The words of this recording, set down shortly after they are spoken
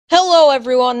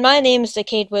everyone, my name is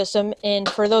Decayed Wisdom, and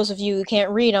for those of you who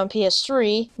can't read on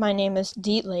PS3, my name is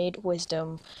Delayed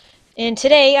Wisdom. And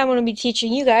today I'm going to be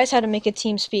teaching you guys how to make a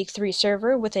Teamspeak 3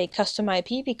 server with a custom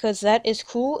IP, because that is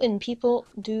cool and people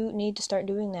do need to start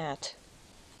doing that.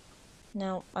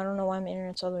 Now, I don't know why my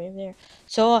internet's all the way over there.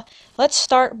 So, let's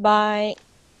start by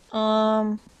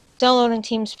downloading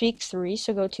Teamspeak 3,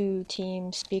 so go to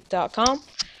teamspeak.com.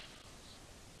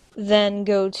 Then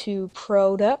go to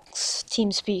Products,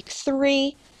 Teamspeak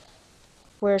 3.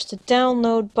 Where's the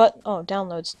download button? Oh,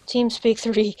 downloads. Teamspeak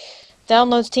 3.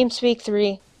 Downloads Teamspeak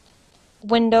 3.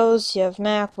 Windows, you have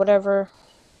Mac, whatever.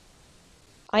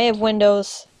 I have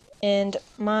Windows, and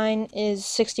mine is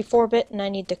 64-bit, and I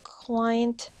need the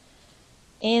client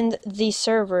and the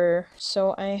server.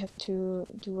 So I have to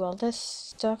do all this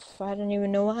stuff. I don't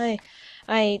even know why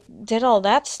I did all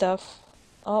that stuff.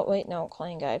 Oh, wait, no,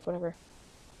 client guide, whatever.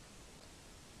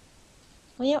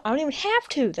 Well, yeah, I don't even have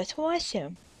to. That's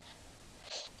awesome.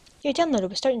 Your download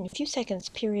will start in a few seconds,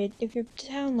 period. If your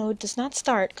download does not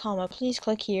start, comma, please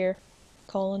click here,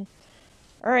 colon.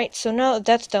 Alright, so now that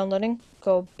that's downloading,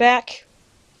 go back,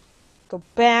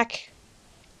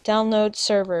 download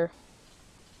server.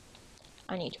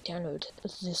 I need to download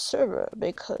this server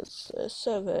because the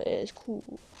server is cool.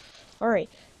 Alright,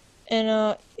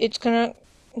 and it's gonna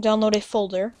download a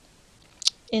folder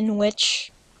in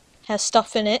which has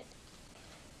stuff in it.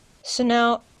 So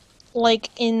now,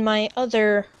 like in my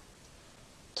other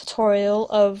tutorial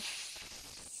of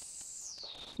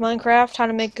Minecraft, how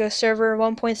to make a server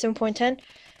 1.7.10,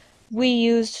 we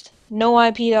used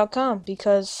noip.com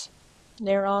because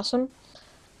they're awesome.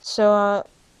 So,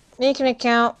 make an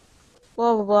account,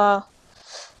 blah blah blah.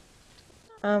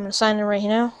 I'm gonna sign in right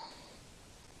now.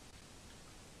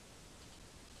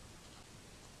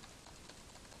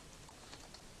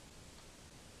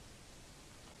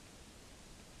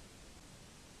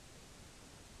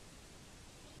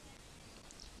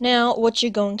 Now, what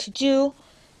you're going to do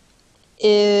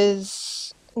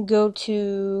is go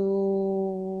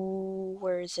to,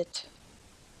 where is it?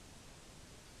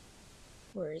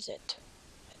 I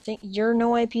think your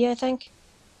no IP, I think.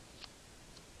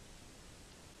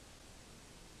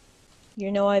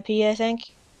 Your no IP, I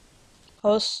think.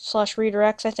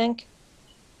 Host/redirects, I think.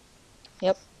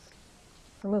 Yep.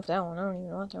 Remove that one. I don't even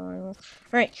want that one anymore.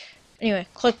 Alright. Anyway,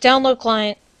 click download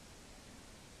client.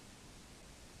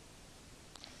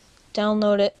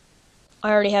 Download it.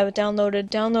 I already have it downloaded.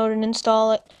 Download and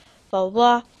install it. Blah, blah,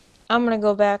 blah. I'm going to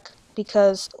go back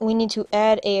because we need to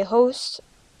add a host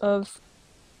of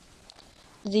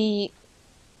the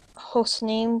host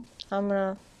name. I'm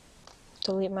going to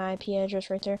delete my IP address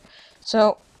right there.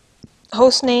 So,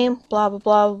 host name, blah, blah,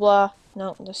 blah, blah.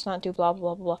 No, let's not do blah,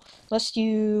 blah, blah, blah. Let's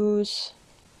use...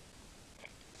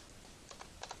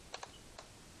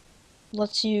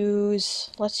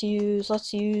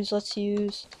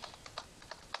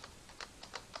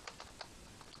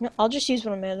 No, I'll just use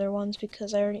one of my other ones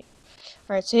because I already...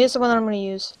 Alright, so here's the one that I'm going to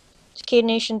use. It's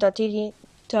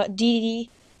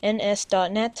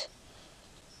kdnation.ddns.net.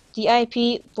 The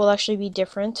IP will actually be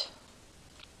different.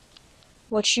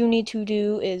 What you need to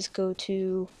do is go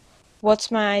to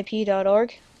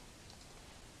whatsmyip.org,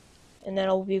 and then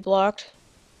it'll be blocked.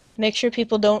 Make sure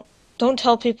people don't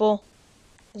tell people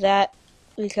that,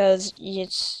 because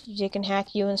they can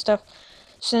hack you and stuff.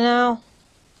 So now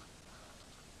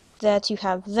that you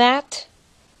have that,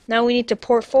 now we need to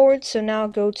port forward. So now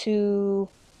go to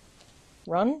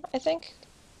run, I think.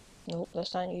 Nope,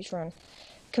 let's not use run.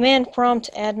 Command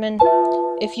prompt admin.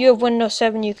 If you have Windows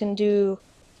 7, you can do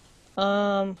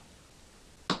you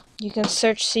can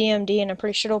search CMD, and I'm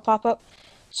pretty sure it'll pop up.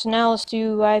 So now let's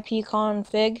do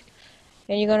ipconfig,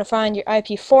 and you're going to find your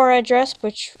IP4 address,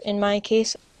 which in my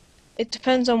case, it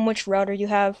depends on which router you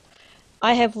have.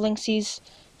 I have Linksys,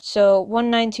 so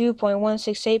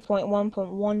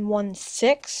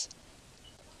 192.168.1.116,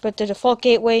 but the default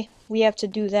gateway, we have to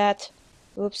do that.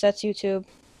 Oops, that's YouTube.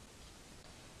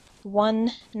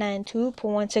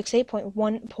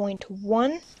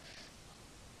 192.168.1.1,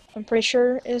 I'm pretty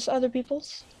sure is other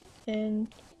people's, and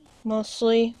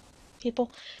mostly people.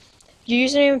 Your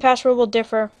username and password will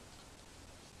differ.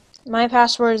 My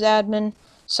password is admin.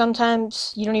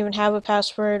 Sometimes you don't even have a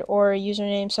password or a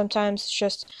username. Sometimes it's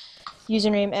just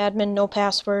username admin, no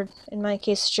password. In my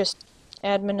case, it's just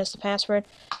admin as the password.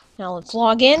 Now let's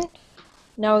log in.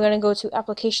 Now we're going to go to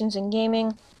applications and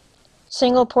gaming.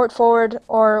 Single port forward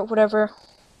or whatever,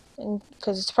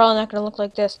 because it's probably not going to look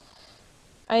like this.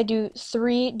 I do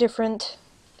 3 different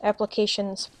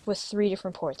applications with 3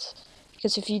 different ports,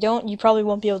 because if you don't, you probably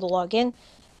won't be able to log in.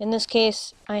 In this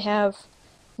case, I have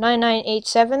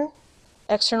 9987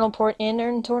 external port and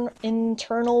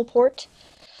internal port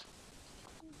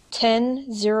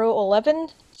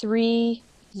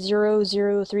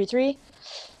 10.0.11.3.0.0.33.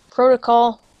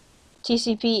 Protocol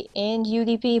TCP and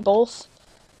UDP both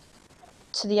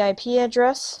to the IP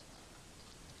address.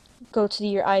 Go to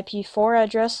your IP4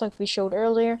 address like we showed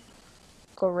earlier.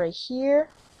 Go right here.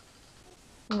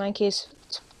 In my case,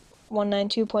 it's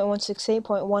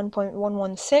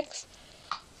 192.168.1.116.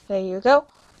 There you go.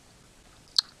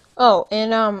 Oh,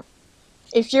 and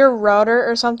if your router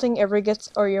or something ever gets,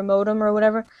 or your modem or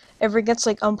whatever, ever gets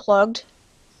like unplugged,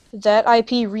 that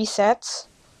IP resets.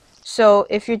 So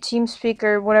if your TeamSpeak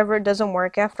or whatever doesn't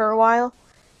work after a while,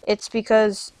 it's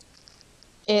because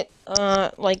it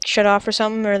like shut off or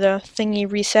something, or the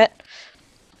thingy reset.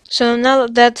 So now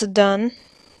that that's done,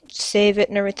 save it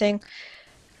and everything.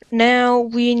 Now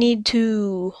we need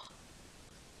to.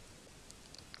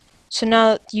 So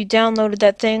now that you downloaded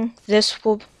that thing, this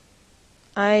will.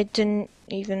 I didn't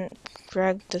even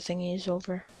drag the thingies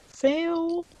over.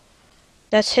 Fail.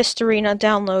 That's history, not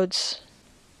downloads.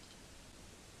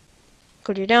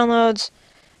 Go to your downloads.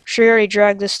 Sure, you already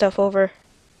dragged this stuff over.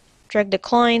 Drag the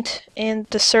client and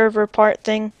the server part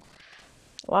thing.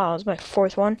 Wow, that's my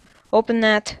fourth one. Open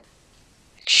that.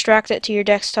 Extract it to your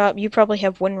desktop. You probably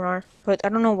have WinRAR, but I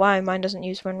don't know why mine doesn't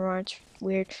use WinRAR. It's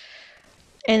weird.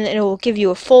 And it will give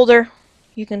you a folder.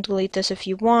 You can delete this if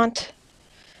you want.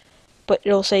 But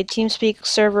it'll say Teamspeak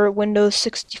Server Windows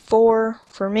 64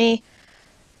 for me.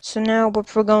 So now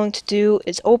what we're going to do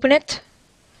is open it.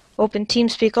 Open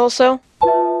Teamspeak also.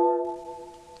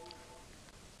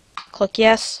 Click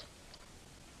yes.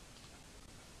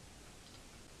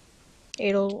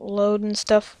 It'll load and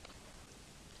stuff.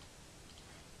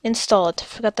 Install it.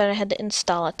 Forgot that I had to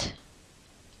install it.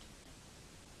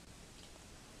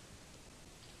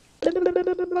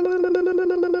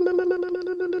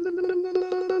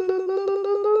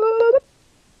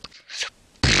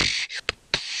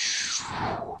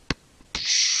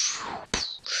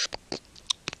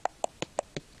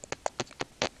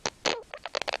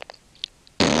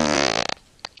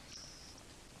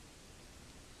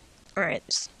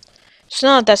 Alright, so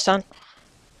now that that's done,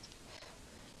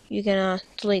 you can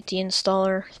delete the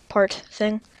installer part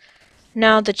thing.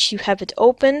 Now that you have it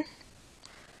open,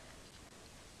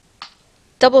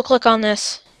 double click on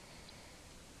this.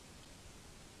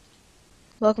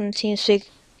 Welcome to TeamSpeak.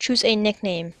 Choose a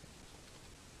nickname.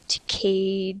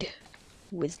 Decayed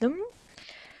Wisdom?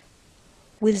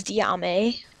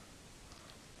 Wisdiame.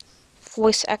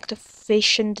 Voice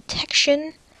activation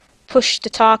detection. Push to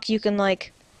talk. You can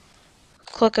like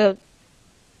click a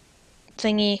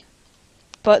thingy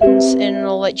buttons and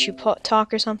it'll let you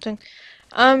talk or something.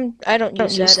 I don't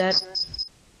use that.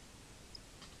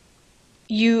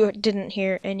 You didn't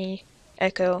hear any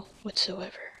echo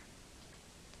whatsoever.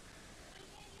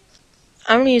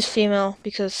 I'm gonna use female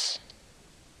because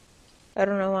I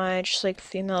don't know why. I just like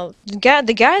female. The guy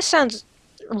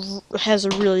has a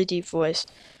really deep voice.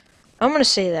 I'm gonna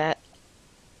say that.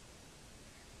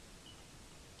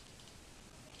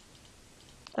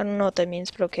 I don't know what that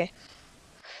means, but okay.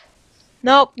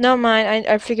 Nope, never mind.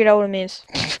 I figured out what it means.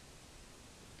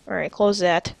 Alright, close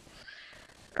that.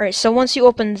 Alright, so once you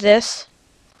open this,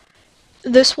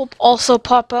 this will also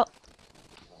pop up.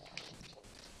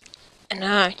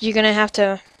 And you're gonna have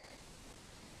to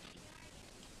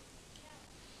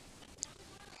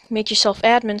make yourself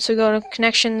admin. So go to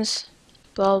connections,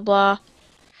 blah blah blah.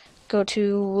 Go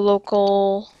to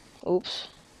local. Oops.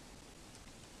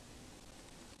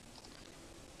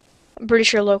 I'm pretty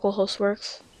sure localhost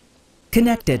works.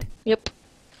 Connected. Yep.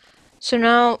 So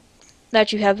now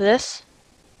that you have this,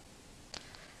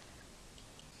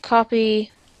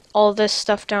 copy all this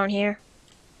stuff down here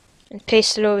and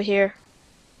paste it over here.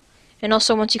 And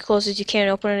also once you close it, you can't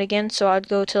open it again, so I'd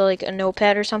go to like a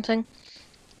notepad or something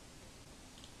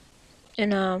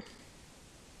and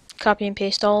copy and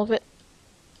paste all of it.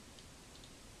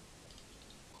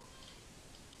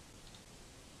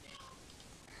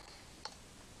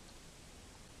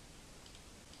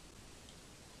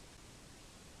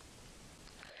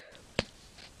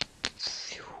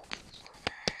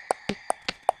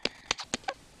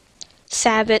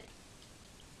 Save it.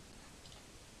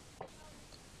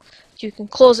 You can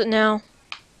close it now.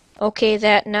 Okay,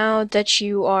 now that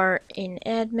you are an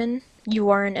admin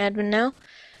now.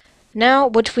 Now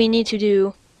what we need to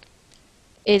do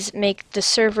is make the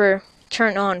server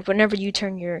turn on whenever you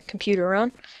turn your computer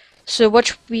on. So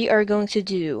what we are going to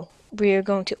do, we are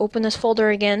going to open this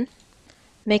folder again,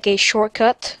 make a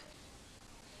shortcut.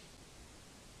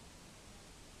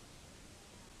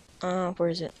 Where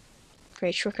is it?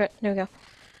 Create shortcut. There we go.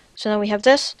 So now we have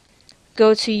this.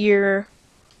 Go to your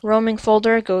roaming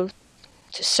folder, go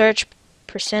to search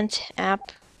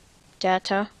 %app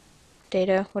data,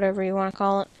 whatever you want to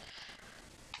call it.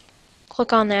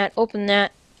 Click on that, open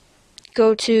that,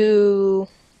 go to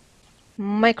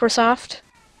Microsoft,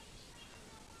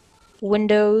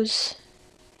 Windows,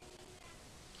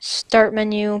 Start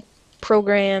menu,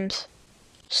 Programs,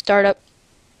 Startup.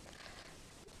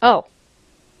 Oh,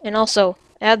 and also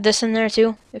add this in there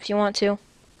too if you want to.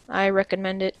 I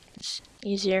recommend it. It's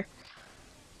easier.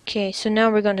 Okay, so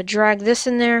now we're going to drag this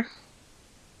in there.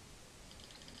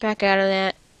 Back out of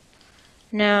that.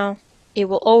 Now, it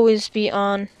will always be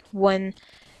on when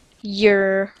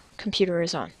your computer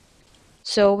is on.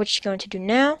 So what you're going to do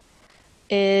now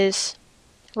is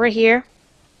right here.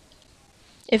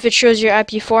 If it shows your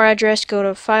IP4 address, go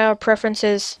to File,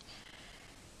 Preferences,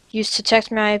 Use to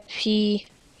Detect My IP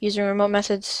using remote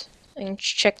methods, and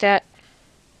check that.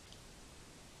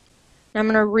 Now I'm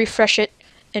going to refresh it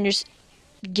and just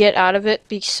get out of it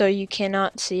so you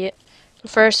cannot see it.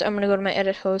 But first, I'm going to go to my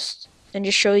edit host and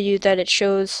just show you that it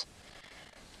shows.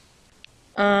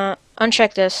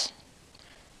 Uncheck this.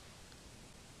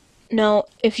 No,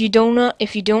 if you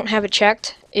don't have it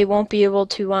checked, it won't be able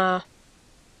to.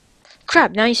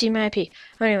 Crap! Now you see my IP.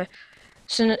 Anyway,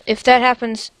 so if that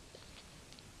happens,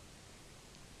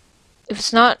 if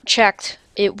it's not checked,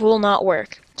 it will not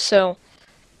work. So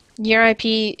your IP,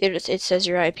 it says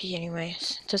your IP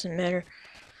anyways. It doesn't matter.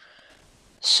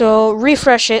 So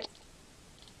refresh it,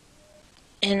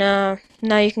 and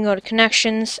now you can go to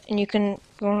connections, and you can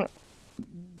go.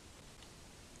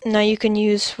 Now you can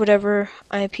use whatever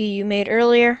IP you made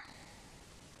earlier,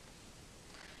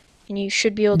 and you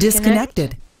should be able to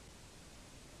disconnected.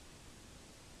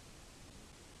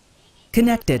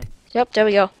 Connected. Yep, there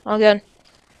we go. All good.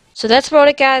 So that's about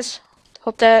it, guys.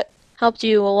 Hope that helped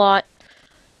you a lot.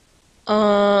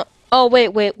 Oh,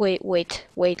 wait.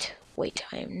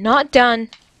 I am not done.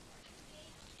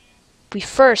 We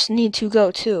first need to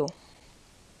go to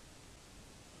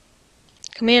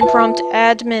command prompt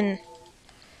admin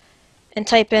and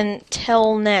type in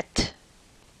telnet.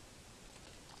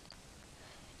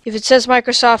 If it says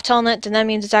Microsoft Telnet, then that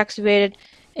means it's activated.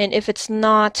 And if it's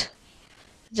not,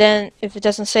 then if it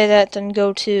doesn't say that, then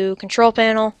go to control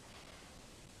panel.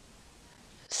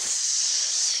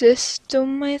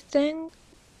 System, I think?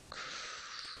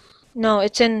 No,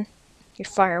 it's in your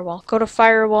firewall. Go to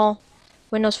firewall,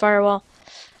 Windows firewall.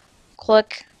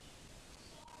 Click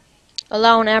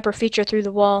allow an app or feature through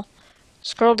the wall.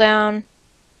 Scroll down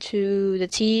to the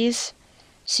T's.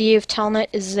 See if Telnet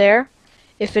is there.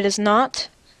 If it is not,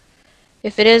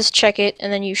 if it is, check it,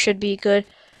 and then you should be good.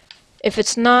 If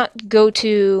it's not, go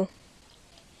to...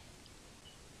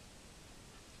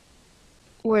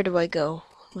 Where do I go?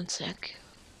 One sec.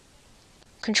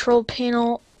 Control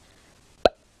panel,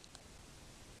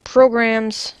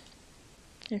 programs,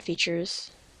 and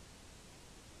features.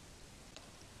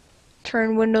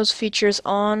 Turn Windows features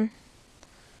on.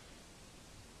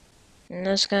 And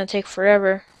that's gonna take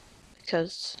forever,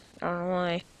 because I don't know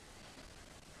why.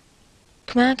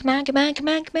 Come on.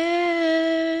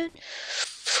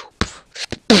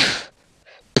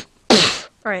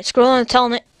 Alright, scroll on the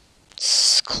Telnet.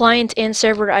 Client and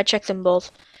server, I checked them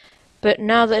both. But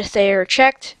now that they are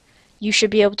checked, you should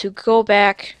be able to go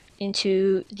back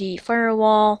into the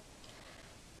firewall,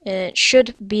 and it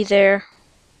should be there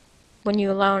when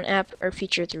you allow an app or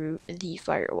feature through the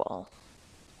firewall.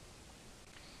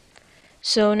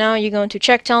 So now you're going to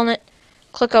check Telnet,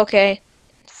 click OK.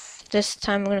 This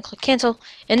time I'm going to click cancel,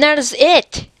 and that is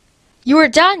it! You are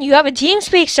done! You have a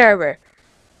Teamspeak server!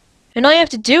 And all you have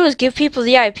to do is give people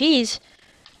the IPs,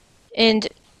 and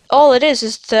all it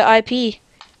is the IP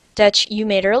that you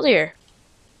made earlier.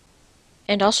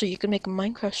 And also you can make a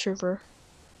Minecraft server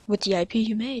with the IP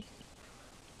you made.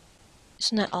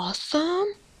 Isn't that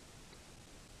awesome?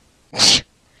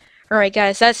 Alright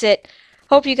guys, that's it.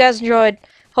 Hope you guys enjoyed.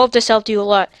 Hope this helped you a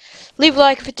lot. Leave a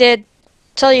like if it did.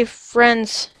 Tell your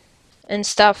friends and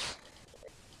stuff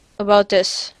about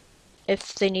this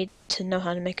if they need to know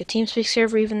how to make a Teamspeak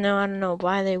server, even though I don't know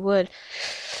why they would.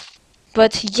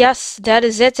 But yes, that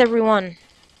is it, everyone.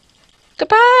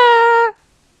 Goodbye!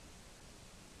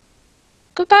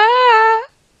 Goodbye!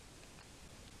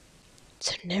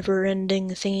 It's a never-ending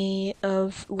thingy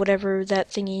of whatever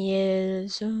that thingy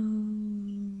is.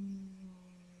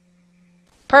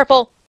 Purple!